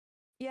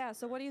Yeah,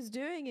 so what he's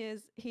doing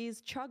is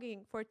he's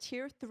chugging for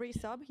tier 3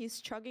 sub.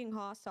 He's chugging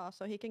hot sauce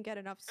so he can get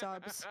enough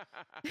subs.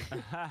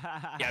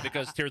 Yeah,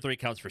 because tier 3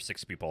 counts for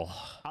 6 people.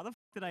 How the f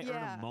did I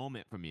earn a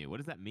moment from you? What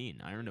does that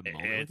mean? I earned a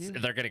moment with you?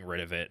 They're getting rid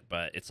of it,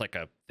 but it's like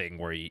a thing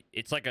where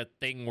it's like a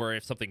thing where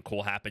if something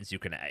cool happens, you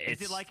can.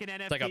 Is it like an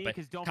NFT?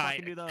 Because don't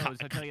fucking do those.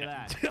 I tell you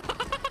that.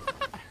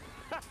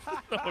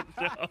 Oh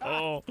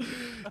no!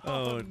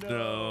 Oh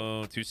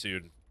no! Too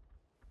soon.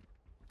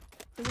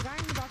 There's a guy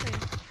in the balcony.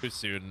 Too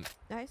soon.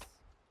 Nice.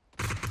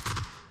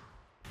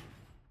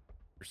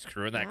 You're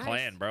screwing that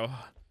clan, bro.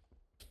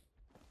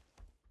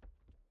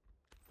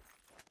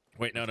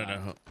 Wait, no.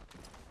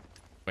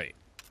 Wait.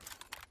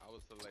 I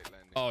was the late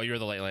lander. Oh, you're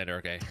the late lander.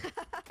 Okay.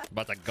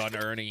 About to gun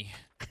Ernie.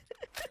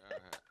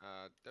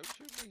 Don't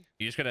shoot me.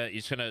 You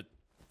just gonna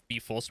be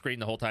full screen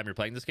the whole time you're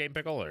playing this game,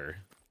 Pickle, or?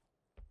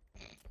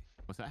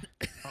 What's that?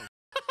 Oh.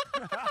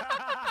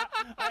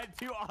 I had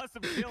 2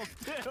 awesome kills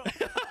too.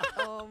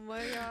 Oh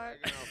my god.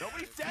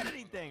 Nobody said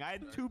anything. I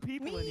had 2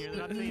 people in here. They're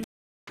not saying.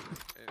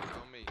 It's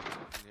on me in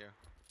here.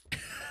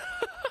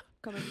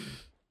 Coming.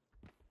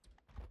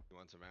 You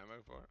want some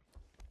ammo for it?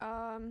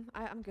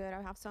 I'm good.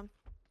 I have some.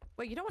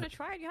 Wait, you don't want to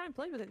try it? You haven't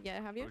played with it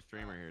yet, have you? No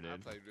streamer here, dude. I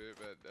played with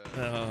it,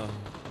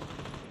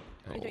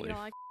 but You don't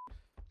like.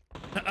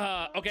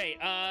 Okay.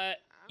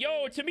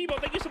 Yo, Tamibo,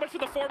 thank you so much for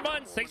the 4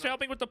 months. Thanks for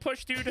helping with the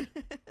push, dude.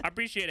 I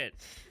appreciate it.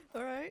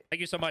 All right.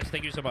 Thank you so much.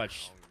 Thank you so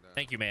much.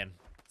 Thank you, man.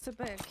 It's a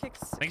bit.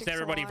 Thanks to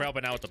everybody for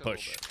helping out with the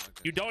push.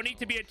 You don't need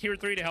to be a tier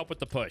 3 to help with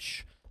the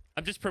push.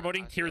 I'm just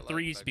promoting tier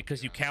 3s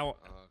because you count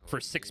for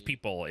 6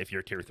 people if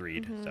you're tier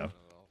 3'd. So.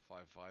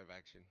 5-5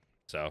 action.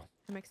 So.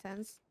 That makes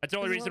sense. That's the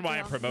only reason why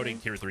I'm promoting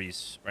tier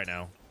 3s right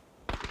now.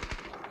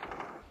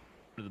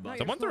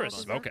 Someone threw a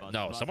smoke.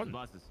 No, someone.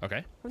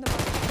 Okay.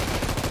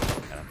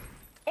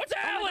 Oh, it's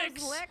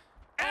Alex!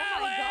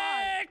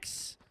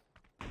 Alex!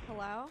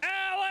 Hello?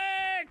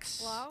 Alex!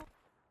 Hello?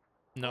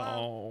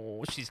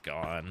 No, she's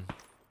gone.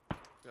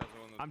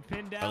 I'm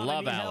pinned down. I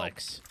love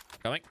Alex.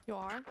 Coming? You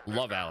are?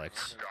 Love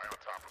Alex.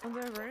 On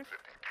the roof.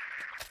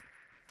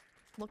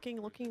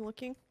 Looking.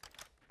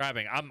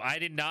 Grabbing. I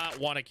did not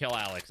want to kill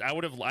Alex. I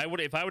would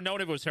if I would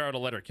known it was her, I would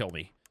have let her kill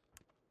me.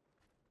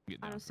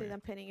 I don't see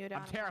them pinning you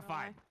down. I'm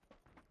terrified.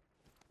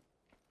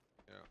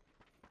 Yeah.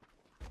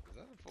 Is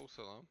that a false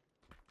alarm?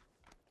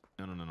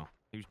 No.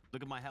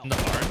 Look at my health. No,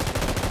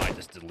 orange. I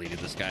just deleted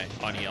this guy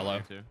on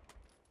yellow.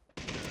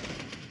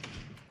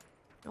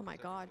 Oh my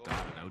god.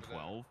 No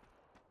 12.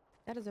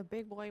 That is a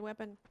big boy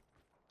weapon.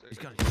 He's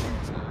got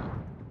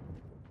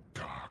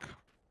Dark.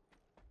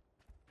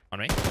 On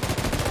me?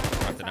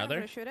 Knocked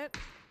another. Shoot it.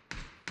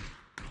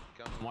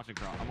 I'm watching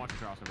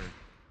crossover.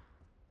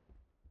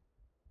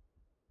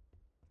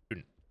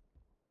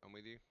 I'm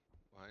with you.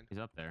 Behind. He's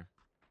up there.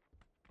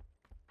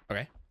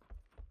 Okay.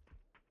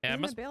 Yeah,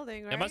 in the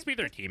building, right? It must be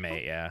their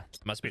teammate. Yeah,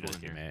 it must be their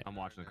teammate. I'm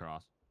watching the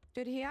cross.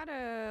 Dude, he had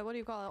a what do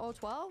you call it?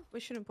 012? We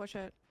shouldn't push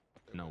it.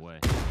 No way.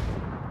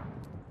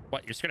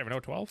 What? You're scared of an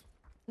 012?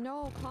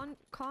 No,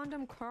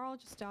 Condom Carl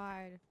just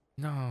died.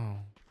 No.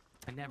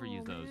 I never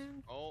use those.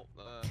 Man. Oh,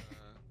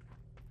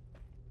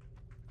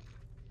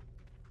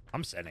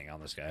 I'm sending on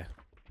this guy.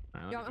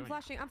 Yo, I'm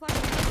flashing. I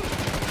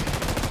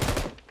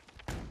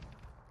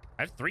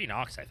have 3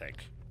 knocks, I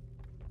think.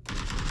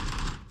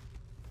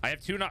 I have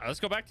 2 knocks.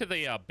 Let's go back to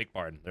the big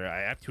barn.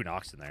 I have 2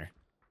 knocks in there.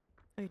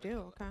 Oh, you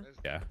do? Okay.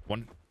 Yeah.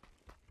 One.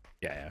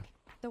 Yeah.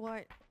 The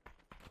what?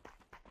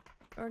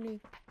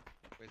 Ernie.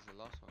 where's the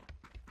last one?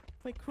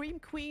 Wait, Cream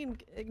Queen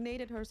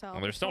ignited herself.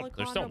 Oh, they're still not.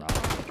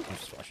 I'm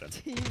just flashing.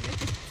 Did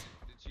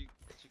she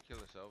kill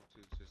herself to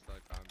just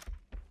like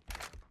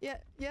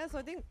Yeah, so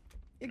I think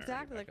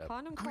exactly like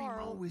Condom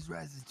Carl always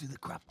rises to the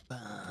crop.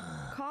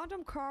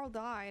 Condom Carl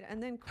died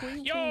and then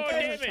Queen Yo, Queen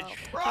killed damage! herself.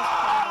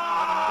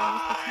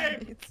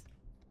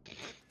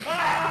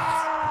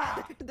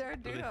 They're a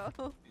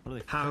duo.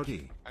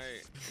 Howdy.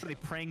 Are they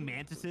praying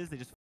mantises? They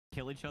just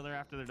kill each other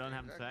after they're done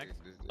having sex?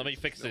 Let me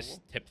fix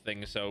this tip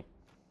thing so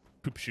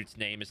Poop Shoot's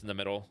name is in the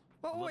middle.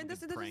 Oh, and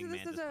this is a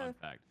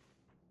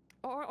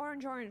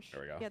orange.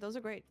 There we go. Yeah, those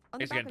are great. On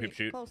Thanks the again, balcony, Poop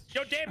Shoot. close.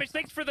 Yo, Damage,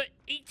 thanks for the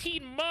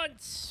 18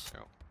 months.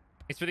 Yo.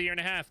 Thanks for the 1.5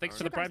 years. Thanks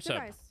for the prime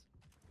sub.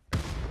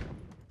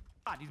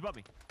 Ah, he's above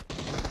me.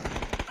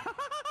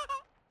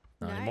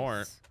 Not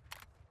anymore.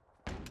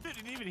 They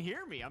didn't even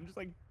hear me. I'm just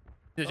like.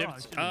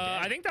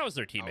 I think that was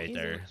their teammate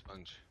there.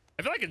 Sponge.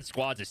 I feel like in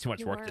squads it's too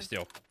much work to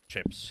steal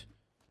chips.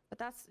 But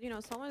that's, you know,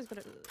 someone's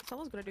gonna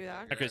do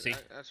that. I could see.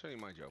 That's really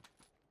my job.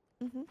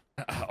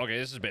 Okay,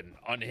 this has been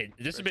unhinged.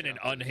 This has been an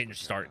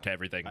unhinged start to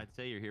everything. I'd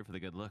say you're here for the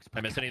good looks.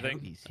 I miss anything?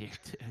 He's here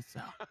too.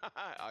 So.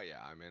 Oh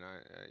yeah, I mean,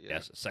 yeah.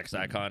 Yes, sex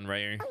icon right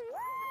here.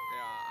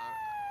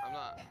 Yeah, I'm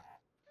not.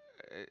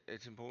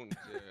 It's important to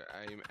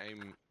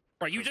aim.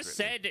 Bro, you just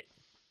said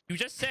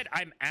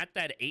I'm at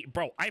that age.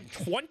 Bro, I'm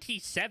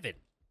 27.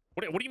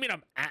 What do you mean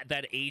I'm at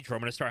that age where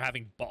I'm gonna start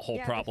having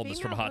butthole problems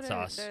from hot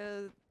sauce?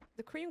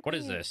 The Cream What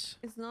Queen is this?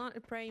 Is not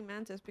a praying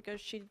mantis because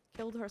she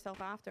killed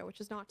herself after, which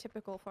is not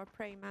typical for a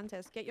praying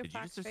mantis. Get your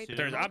facts straight.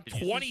 I'm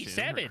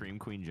 27. Cream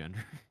Queen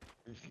gender.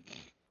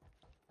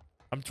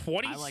 I'm I like to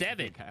 27.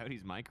 think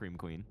Coyote's my cream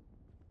queen.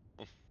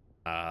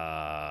 Yeah.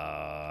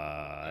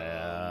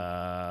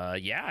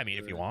 I mean,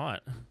 if you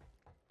want.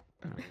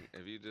 I mean,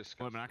 if you just.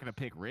 Well, I'm not gonna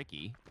pick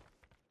Ricky.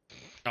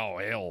 Oh,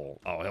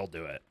 he'll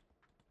do it.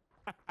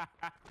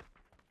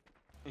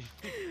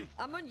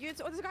 I'm on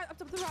YouTube. Oh, there's a guy up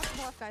top of the rocks on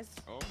the left, guys.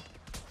 Oh.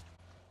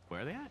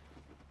 Where are they at?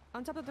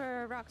 On top of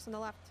the rocks on the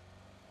left.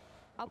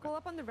 I'll pull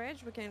up on the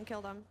ridge. We can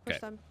kill them. Push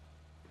them.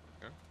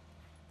 Okay.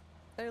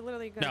 They're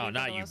literally gonna No, be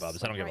not below you, us,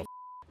 Bubs. I don't like, give a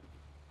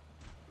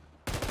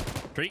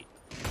treat.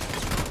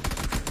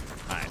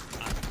 Alright,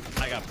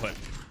 I got put.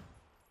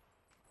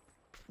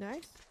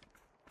 Nice.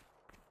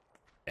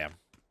 Damn.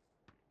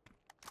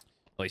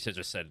 Alisa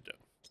just said,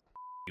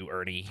 "You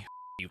Ernie,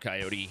 you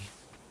Coyote."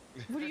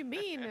 What do you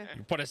mean? You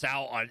put us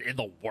out in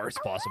the worst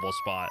possible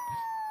spot.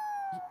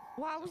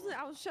 Well,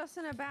 I was just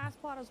in a bad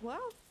spot as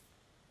well.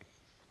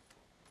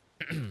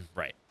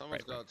 Right.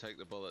 Someone's Right. got to take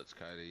the bullets,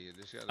 Cody. You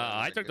just gotta,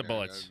 I like, took the you know,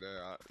 bullets.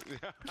 go-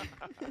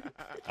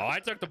 Oh, I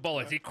took the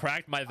bullets. He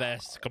cracked my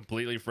vest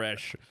completely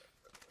fresh.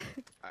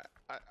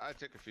 I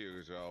took a few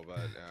as well, but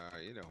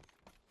you know,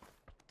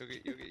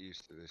 you'll get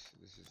used to this.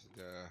 This is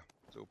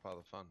it's all part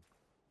of the fun.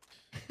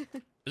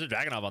 There's a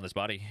Dragunov on this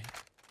body.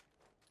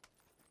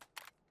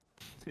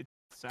 It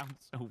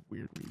sounds so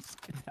weird when you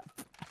say that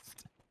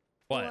fast.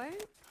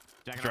 What?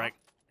 Dragunov?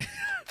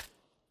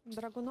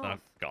 Dragunov. Oh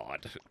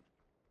God.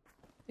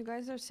 You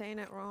guys are saying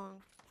it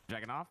wrong.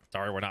 Dragunov?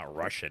 Sorry, we're not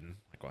Russian.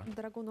 Like what?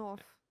 Dragunov.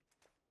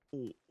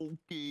 Oh,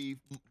 okay,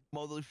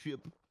 mothership.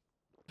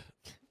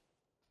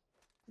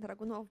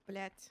 Dragunov,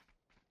 блядь.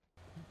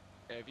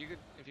 Yeah, if you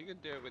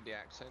could do it with the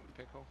accent,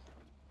 Pickle.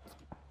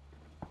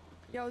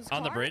 Yo, is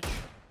On the car? bridge.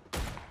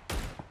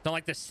 It's not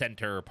like the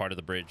center part of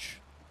the bridge.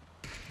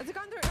 It's a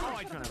gun there. Oh, Oh, I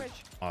on the tried to-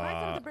 bridge. Right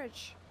on the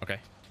bridge. Okay.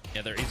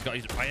 Yeah, there. He's got.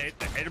 I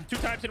hit him 2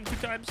 times. Hit him 2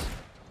 times.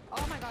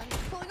 Oh my god, he's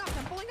pulling up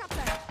them, pulling up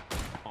them.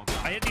 Oh,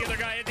 God. I hit the other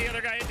guy. Hit the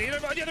other guy. Hit the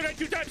other guy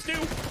 2 times too.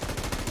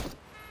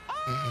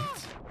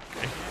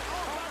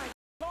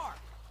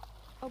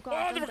 Oh god.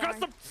 Oh, they're don't across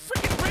die. the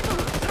freaking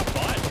river. It's a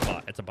bot. It's a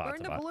bot. It's a bot. We're It's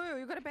in a the bot. blue.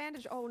 You got a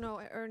bandage. Oh no,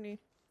 Ernie.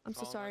 I'm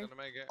so Oh, sorry. I'm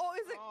gonna make it. Oh,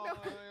 is it? Oh, No. I'm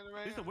gonna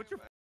make Lisa, it. what's your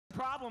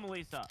problem,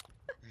 Lisa?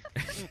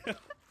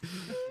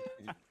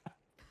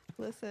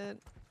 Listen.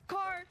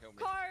 Car, Kill me.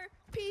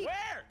 peek.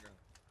 Where?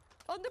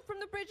 From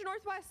the bridge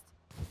northwest.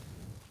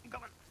 I'm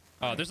coming.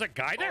 Oh, there's a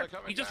guy there. they're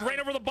coming He just down. ran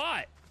over the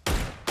bot.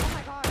 Oh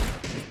my god.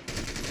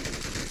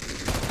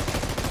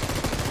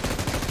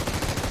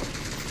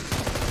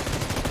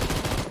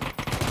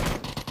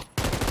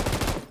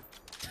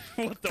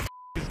 What the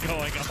is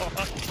going on?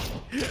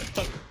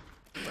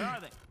 Where are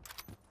they?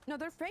 No,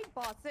 they're fake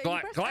bots. You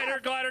press Glider,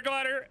 F. glider.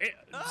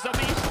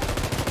 Southeast.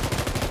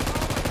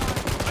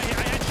 I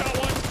headshot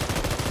one.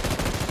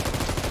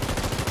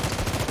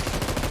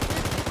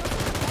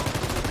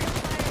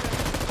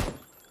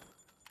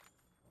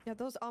 Yeah,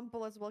 those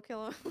bullets will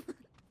kill him.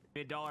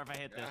 Be $1 if I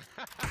hit this.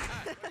 What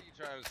are you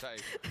trying to say?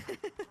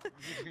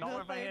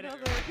 $1 if I hit it.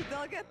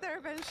 They'll get there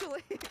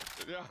eventually.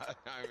 Yeah,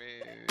 I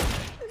mean,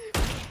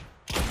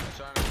 just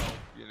trying to help,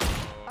 you know.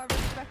 I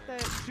respect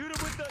it. Shoot him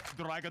with the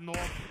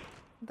Dragunov.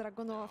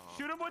 Dragunov.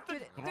 Shoot him with the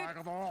Dude,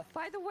 Dragunov.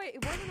 By the way,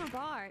 it wasn't a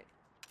bot.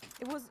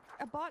 It was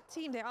a bot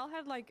team. They all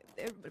had like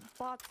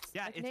bots.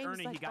 Yeah, like, it's names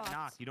Ernie. like He got bots.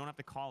 knocked. You don't have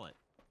to call it.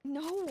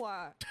 No.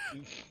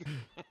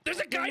 There's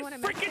a guy you wanna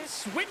make freaking it?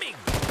 swimming.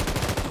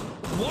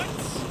 What?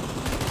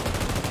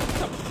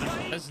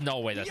 There's no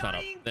way that's not a.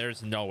 Yikes.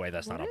 There's no way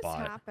that's What not a is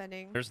bot.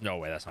 happening? There's no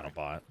way that's not a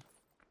bot.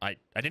 I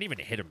didn't even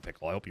hit him,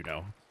 Pickle. I hope you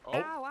know. Oh,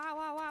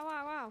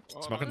 Wow.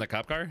 Hold smoking on. the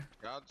cop car?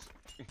 Guards.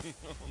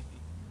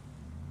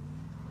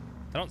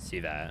 I don't see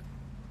that.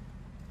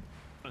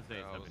 I'm gonna say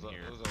Yeah, it's it up was in a-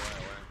 here. it was a way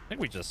away. I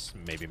think we just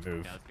maybe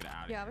move. Yeah, let's get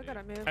out of Yeah, here. we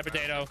gotta move. Hi,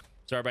 Potato.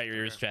 Sorry about your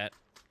ears, chat.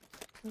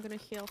 I'm gonna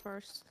heal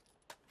first.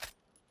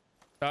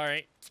 All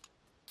right.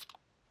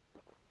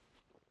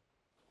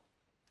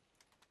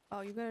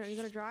 Oh, you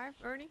gonna drive,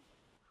 Ernie?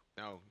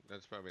 No,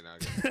 that's probably not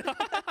good.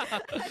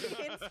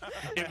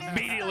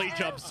 Immediately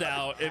jumps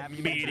out.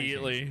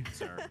 Immediately.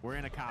 Sir, we're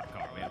in a cop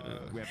car.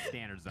 We have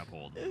standards to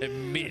uphold.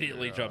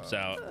 Immediately jumps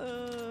out.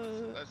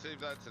 Let's leave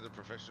that to the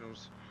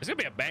professionals. It's gonna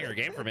be a banger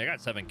game for me. I got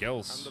 7 I'm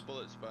kills. the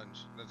bullet sponge.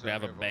 That's We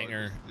have a what I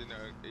banger. just, you know,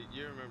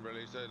 you remember,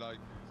 Lisa, like.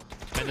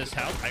 In this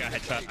house, I got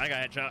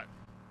headshot.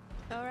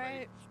 All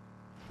right.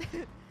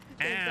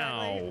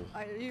 Ow.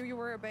 You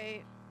were a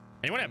bait.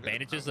 Anyone have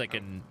bandages that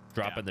can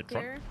drop Yeah. in the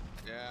trunk? Here.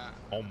 Yeah.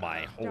 Oh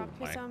my. Oh Drop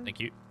you my. some. Thank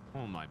you.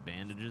 Oh, my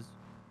bandages.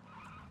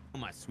 Oh,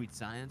 my sweet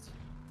science.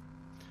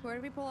 Where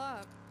do we pull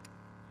up?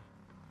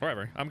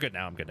 Wherever. I'm good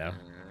now. Anyway,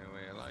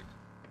 like.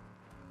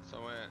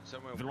 Somewhere.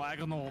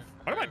 Dragunov.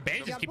 Why do my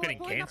bandages keep getting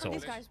pulling up on canceled?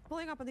 these guys.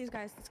 Pulling up on these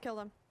guys. Let's kill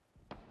them.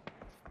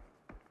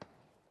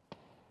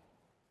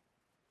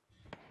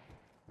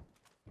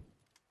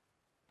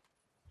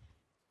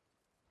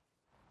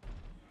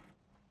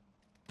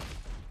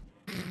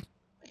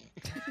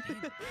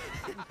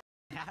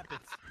 Happens.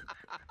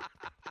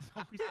 It's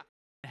always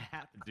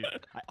happens,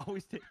 dude. I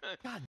always take.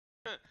 God.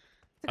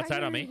 The Outside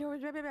guy on here, me?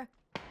 here.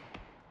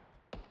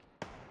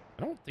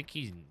 I don't think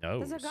he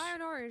knows. There's a guy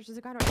on orange. There's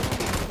a guy on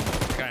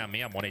orange. guy on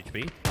me. I'm 1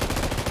 HP.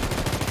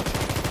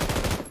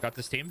 Got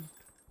this team.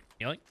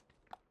 Healing.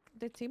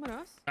 They team on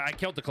us? I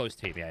killed the close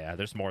team. Yeah.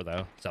 There's more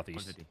though.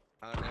 Southeast.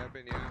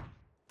 150. Yeah.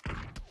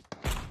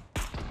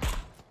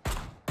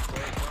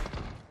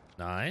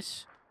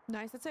 Nice.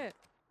 Nice, that's it.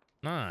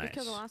 Nice. We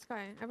killed the last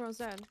guy. Everyone's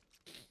dead.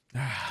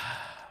 I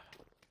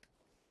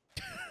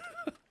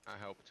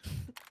helped.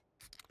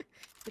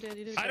 You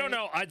did I don't great.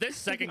 know. This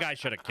second guy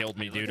should have killed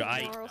me, dude.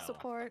 Moral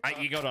support. I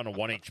egoed on a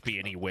 1 HP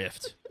and he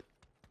whiffed.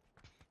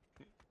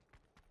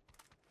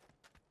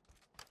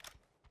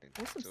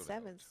 There's some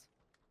sevens.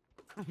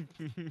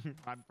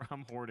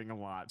 I'm hoarding a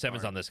lot. 7's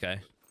sorry. on this guy.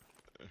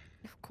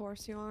 Of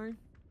course you are.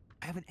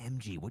 I have an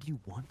MG. What do you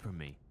want from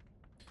me?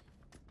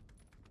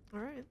 All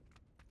right.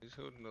 He's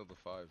holding all the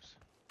 5s.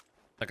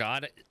 The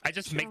God, I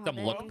just make them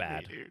look Dude.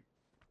 bad.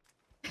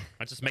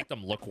 I just make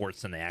them look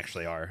worse than they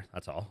actually are.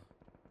 That's all.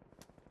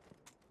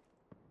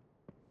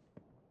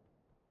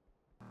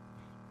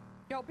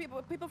 Yo,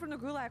 people from the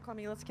gulag call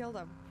me. Let's kill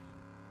them.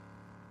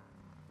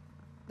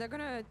 They're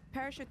gonna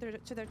parachute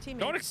to their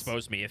teammates. Don't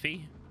expose me,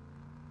 Iffy.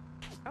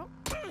 Oh.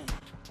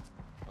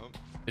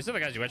 These are the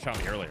guys you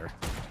headshot me earlier.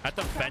 At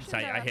the fence,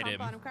 I hit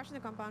him. I'm crashing the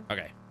compound.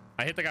 Okay.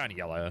 I hit the guy in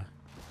yellow.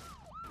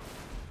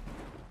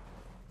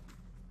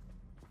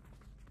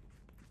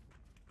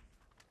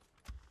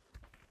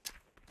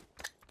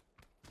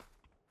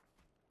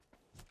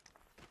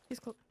 He's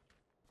close.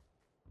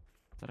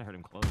 Thought I heard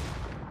him close.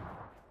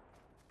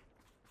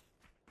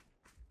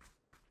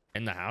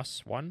 In the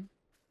house, one.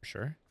 For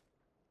sure.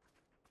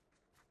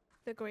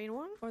 The green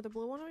one or the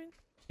blue one? I mean?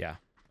 Yeah.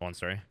 One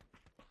story.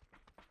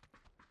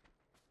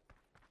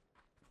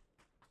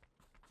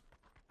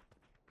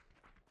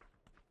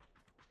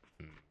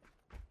 I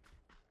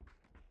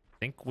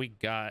think we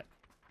got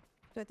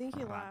I think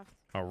he left.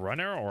 a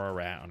runner or a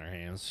rat on our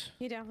hands.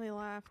 He definitely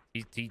left.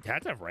 He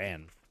had to have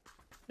ran.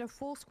 The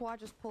full squad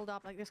just pulled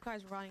up. Like, this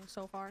guy's running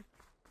so far.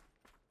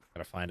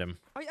 Gotta find him.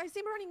 Oh, I see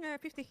him running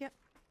 50 here.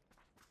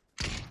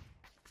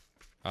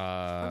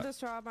 On the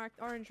straw marked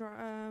orange.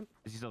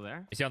 Is he still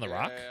there? Is he on the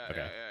rock? Yeah,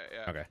 Okay.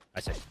 yeah. Okay. I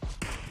see.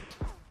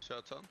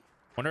 Shots on.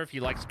 Wonder if he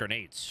likes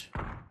grenades.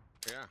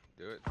 Yeah,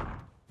 do it.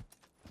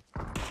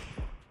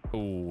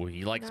 Ooh,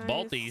 he likes Nice.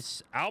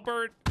 Balties.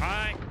 Albert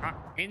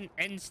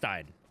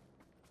Einstein.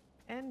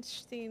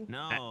 Einstein.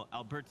 No,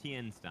 Alberti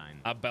Einstein.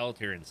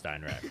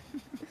 Albert-Einstein, right?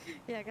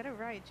 Yeah, get it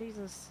right.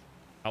 Jesus.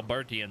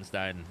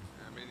 Albert-Einstein.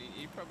 I mean,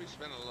 he probably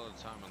spent a lot of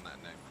time on that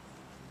name.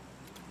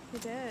 He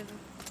did.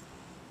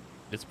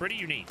 It's pretty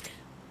unique.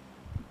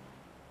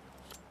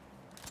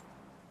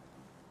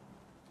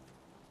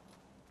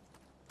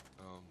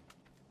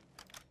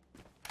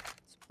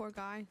 This poor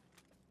guy.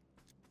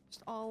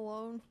 Just all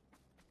alone.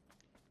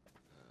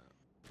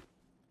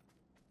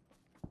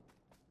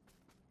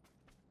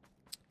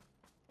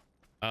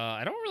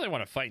 I don't really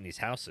want to fight in these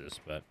houses,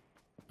 but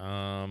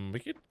we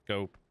could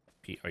go.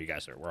 Oh, you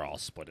guys are. We're all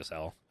split as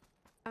hell.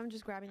 I'm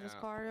just grabbing this Yeah.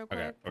 car real quick.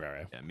 Okay. Okay.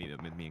 Right. Yeah, me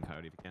and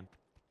Coyote if you can.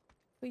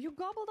 But you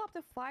gobbled up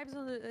the 5s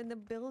in the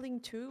building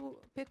too,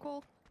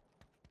 Pickle?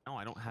 No,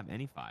 I don't have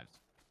any 5s.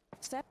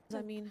 Steps,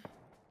 I mean.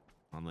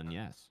 Well, then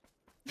yes.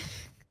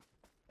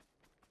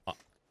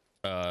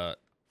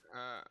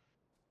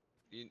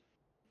 You,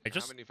 I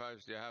just. how many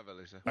 5s do you have,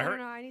 Alisa? I heard-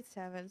 No, I need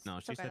 7s. No,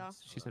 It's she okay, said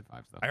though.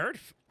 5s though. I heard.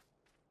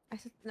 I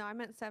said, no, I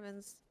meant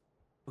 7s.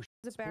 Oh,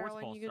 The sports barrel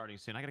and ball you could- starting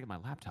soon. I gotta get my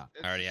laptop.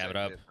 It's already the have it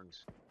same up.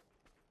 difference.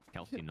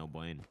 Kelsey, no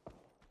bueno.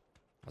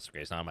 That's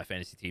okay. It's not on my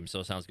fantasy team, so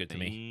it sounds good to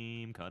me.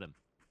 Team, cut him.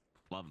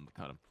 Love him, but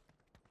cut him.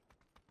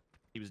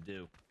 He was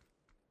due.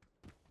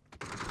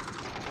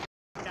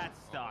 That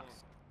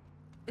sucks.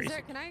 Is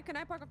there, can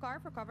I park a car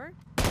for cover?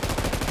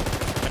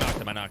 I knocked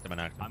him. I knocked him. I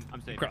knocked him.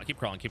 I'm safe. Keep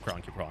crawling. Keep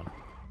crawling. Keep crawling.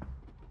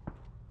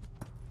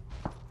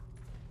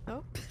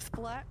 Nope.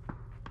 Splat.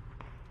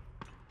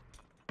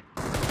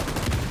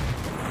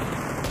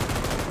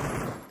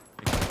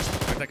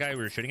 Like that guy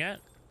we were shooting at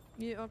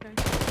Yeah, okay.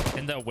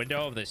 in the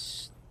window of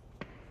this.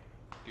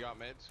 You got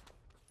meds?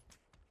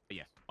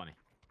 Yes, funny.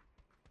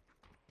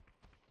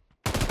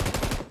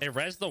 Hey,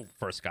 res the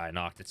first guy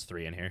knocked. It's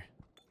 3 in here.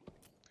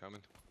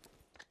 Coming.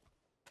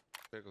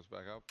 Pickles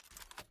back up.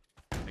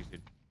 Thanks,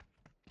 dude.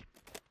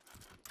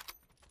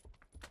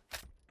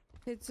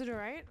 It's to the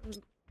right.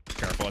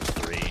 Careful, it's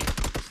 3.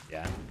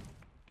 Yeah.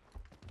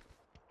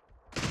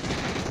 Oh,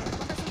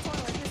 there's a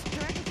toilet. He's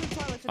directed to the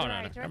toilet to Oh the no,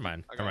 right. no, never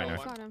mind. I Never mind. got Never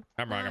one. mind. Got him.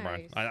 Never mind. Never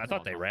mind. Nice. I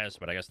thought they No. res,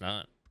 but I guess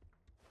not.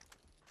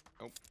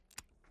 Nope.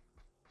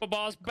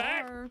 Football's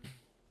back. Car.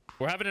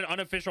 We're having an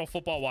unofficial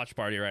football watch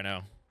party right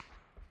now.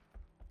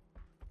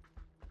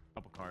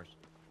 Couple cars.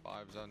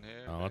 5s on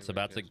here. Oh, it's Anybody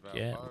about to cares about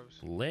get 5s?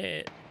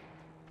 lit.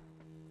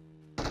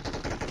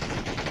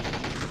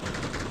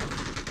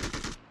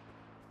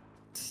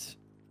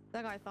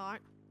 That guy thought.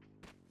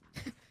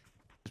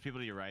 There's people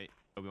to your right.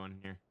 Obi-Wan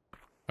here.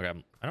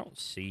 Okay, I don't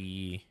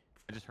see.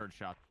 I just heard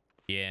shots.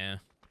 Yeah.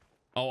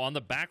 Oh, on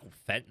the back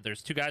fence,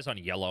 there's 2 guys on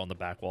yellow on the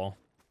back wall.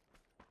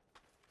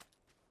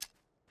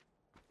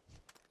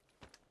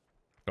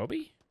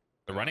 Kobe?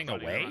 They're running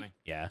Kobe, they're away? running.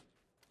 Yeah.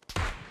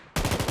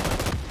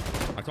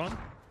 Knocked one?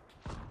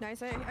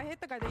 Nice. I hit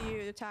the guy that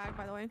you tagged,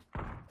 by the way.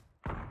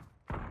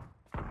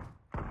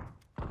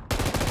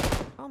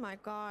 Oh my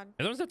god.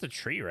 That was at the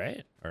tree,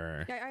 right?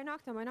 Or Yeah, I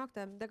knocked him. I knocked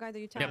him. The guy that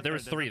you tagged. yeah, there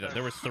was three though.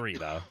 There was three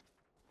though.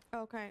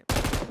 Okay.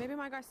 Maybe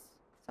my guy's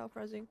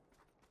self-resing.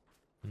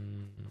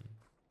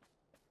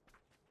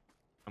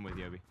 I'm with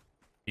you, Obi.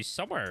 He's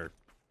somewhere.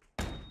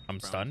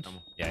 I'm stunned.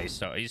 somewhere. Yeah,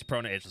 he's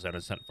prone to edge zone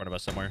in front of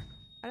us somewhere.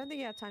 I don't think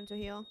he had time to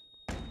heal.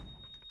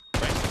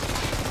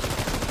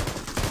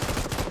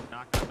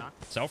 Knock.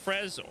 Self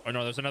res? Oh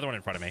no, there's another one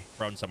in front of me.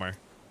 Prone somewhere.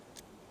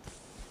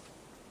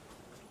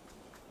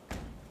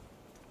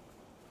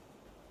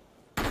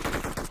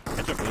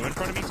 There's a blue in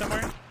front of me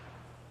somewhere.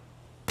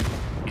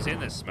 He's in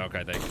this smoke,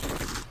 I think.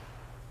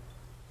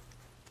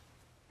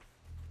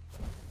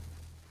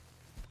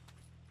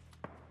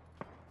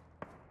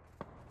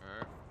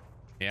 Alright.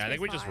 Yeah, I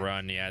think we just 25.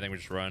 run. Yeah, I think we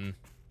just run.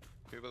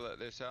 People at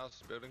this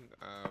house building,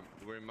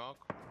 green mark.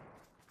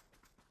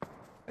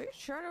 Are you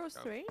sure there was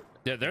Oh. 3?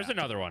 Yeah, there's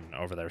another one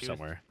over there He was-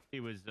 somewhere. He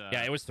was.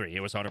 Yeah, it was 3.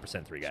 It was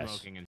 100% 3, guys.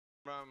 Smoking and.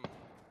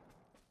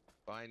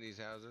 Behind these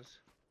houses.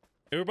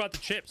 Who brought the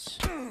chips?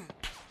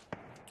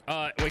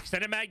 With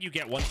extended mag, you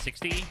get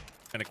 160,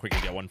 and a quick,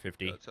 you get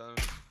 150. Got time.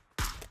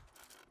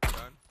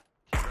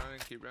 Run.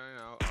 Keep running.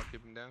 I'll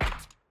keep him down.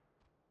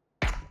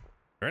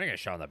 We're gonna get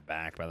shot in the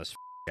back by this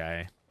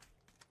guy.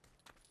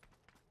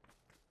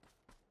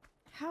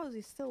 How is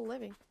he still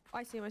living? Oh,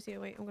 I see him.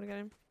 Wait, I'm gonna get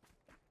him.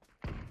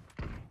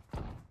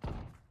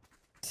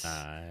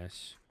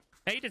 Nice.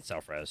 Hey, you did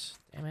self-res.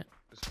 Damn it.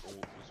 This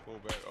full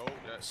back. Oh,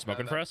 yeah.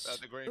 Smoking for us?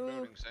 At the green Ooh.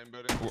 building, same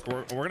building.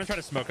 We're gonna try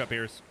to smoke up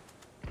here.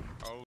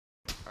 Oh,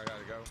 I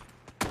gotta go.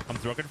 I'm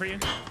smoking for you.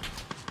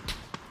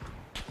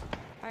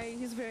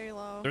 He's very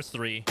low. There's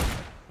 3.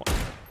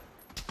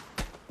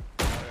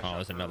 Oh,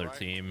 there's another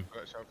team.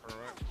 Got shot from the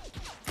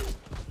right.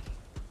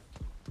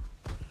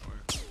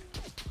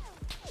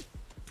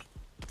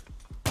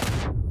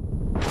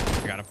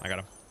 I got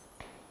him.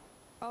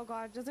 Oh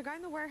god, there's a guy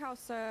in the warehouse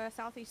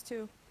southeast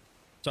too.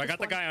 So I got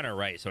Just the one. guy on our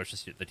right, so it's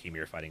just the team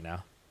you're fighting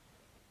now.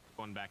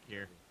 One back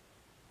here.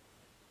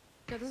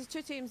 Yeah, there's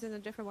 2 teams in a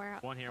different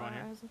warehouse. One here, one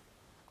here.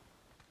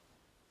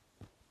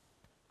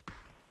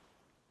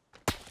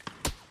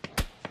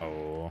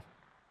 Oh.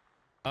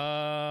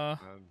 Um,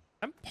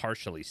 I'm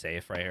partially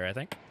safe right here, I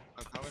think.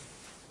 I'm coming.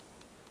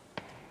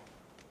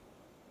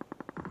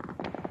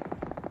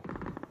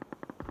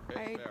 I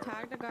Okay, there,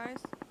 tagged the guys.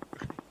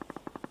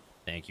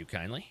 Thank you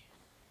kindly.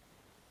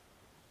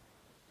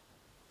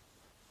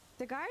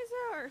 The guys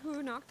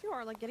who knocked you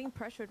are like getting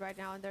pressured right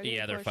now, and they're Yeah,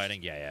 getting they're pushed.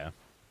 fighting. Yeah.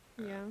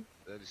 Yeah,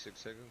 36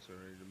 seconds. We're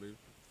ready to move.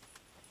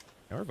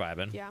 Yeah, we're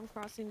vibing. yeah. I'm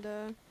crossing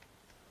the.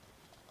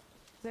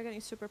 They're getting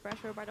super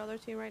pressured by the other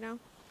team right now.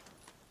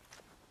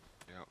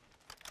 Yeah.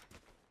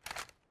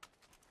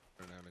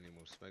 Don't have any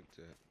more smoke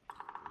to it.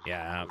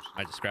 Yeah,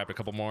 I just grabbed a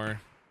couple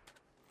more.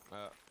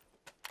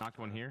 Knocked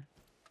one here.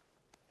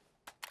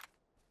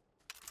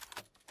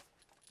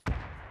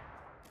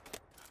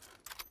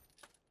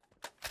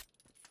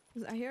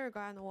 I hear a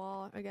guy on the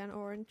wall again,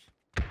 orange.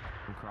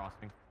 I'm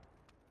crossing.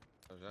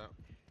 How's that?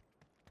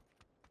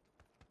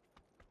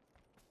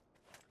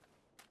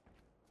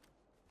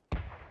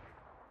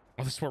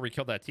 Oh, this is where we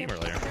killed that team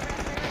earlier.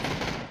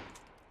 Right.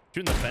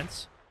 Shooting the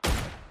fence.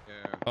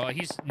 Yeah.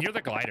 He's near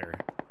the glider,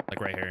 like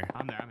right here.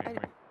 I'm there.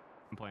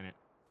 I'm playing it.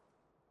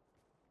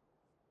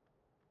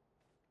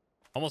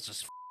 Almost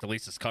just f***ed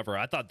Elisa's cover.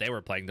 I thought they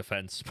were playing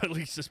defense, but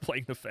Elisa's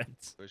playing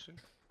defense. Pushing.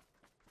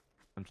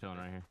 I'm chilling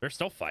right here. They're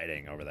still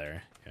fighting over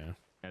there. Yeah.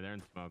 Yeah, they're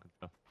in smoke and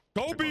stuff.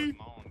 Kobe!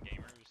 Come on,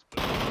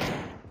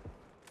 gamers.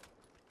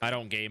 I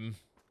don't game.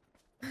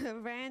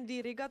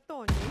 Randy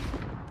Rigatoni.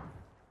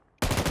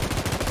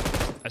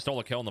 I stole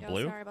a kill in the Yo,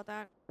 blue. Sorry about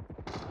that.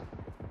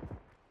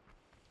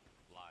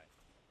 Lie.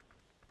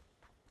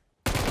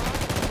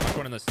 Knocked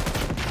one in this.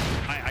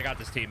 I got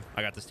this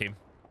team.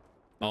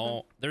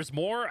 Oh, there's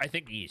more, I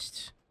think,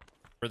 east.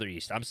 Further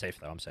east. I'm safe,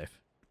 though. I'm safe.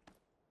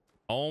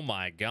 Oh,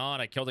 my God.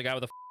 I killed a guy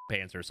with a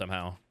Panzer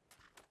somehow.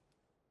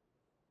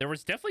 There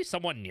was definitely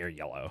someone near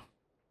yellow.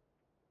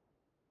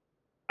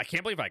 I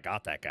can't believe I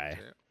got that guy.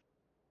 Yeah.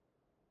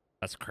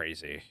 That's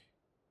crazy.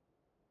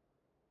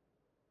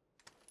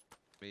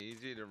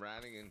 Easy to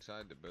riding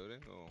inside the building,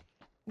 or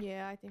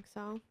Yeah, I think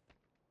so.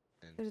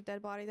 And- There's a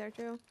dead body there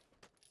too.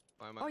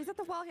 why am I Oh, he's at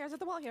the thinking- wall here. He's at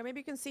the wall here.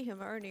 Maybe you can see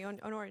him, Ernie, on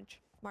orange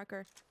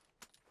marker.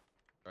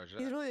 Roger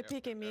He's that. really Yep,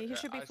 peeking me. He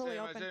should be I see fully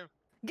him, I open. see him.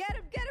 Get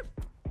him! Get him!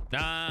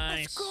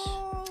 Nice. Let's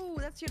go!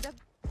 That's your dead.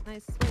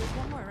 Nice. Wait, there's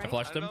one more, I right?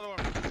 flushed him. Another one.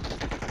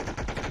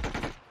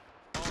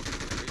 Oh,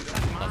 he's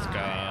done. Let's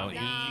go.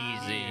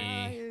 Nice.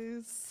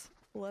 Easy.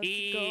 Let's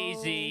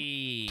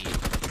Easy. Hey,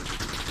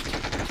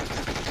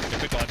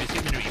 Pickle, have you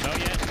seen the new emote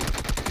yet?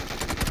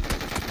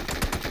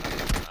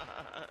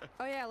 go.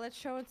 Oh yeah, let's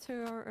show it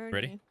to our Ernie.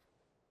 Ready?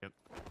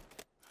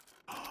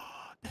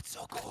 That's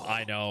so cool.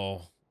 I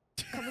know.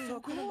 Come and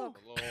look. Come and look.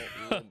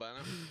 Little banner.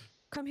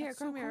 Come here. That's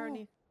Come so here, cool.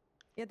 Ernie.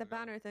 Yeah, the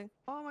banner thing.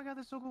 Oh my god,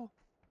 that's so cool.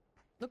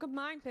 Look at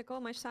mine, Pickle.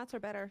 My stats are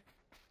better.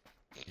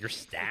 Your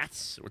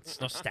stats? There's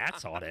no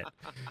stats on it.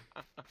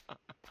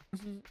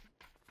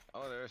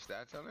 Oh, there are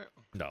stats on it?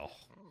 No.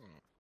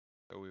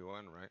 So we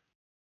won, right?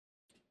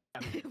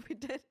 We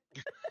did.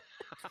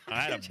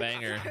 I had a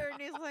banger.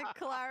 Ernie's like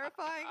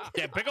clarifying.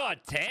 Yeah, Pickle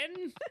at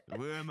 10?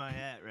 Where am I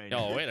at right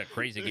now? No, we had a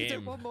crazy Is there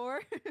game. one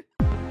more?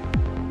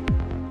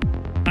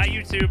 Hi,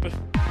 YouTube.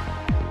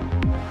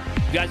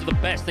 You guys are the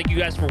best. Thank you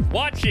guys for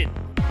watching.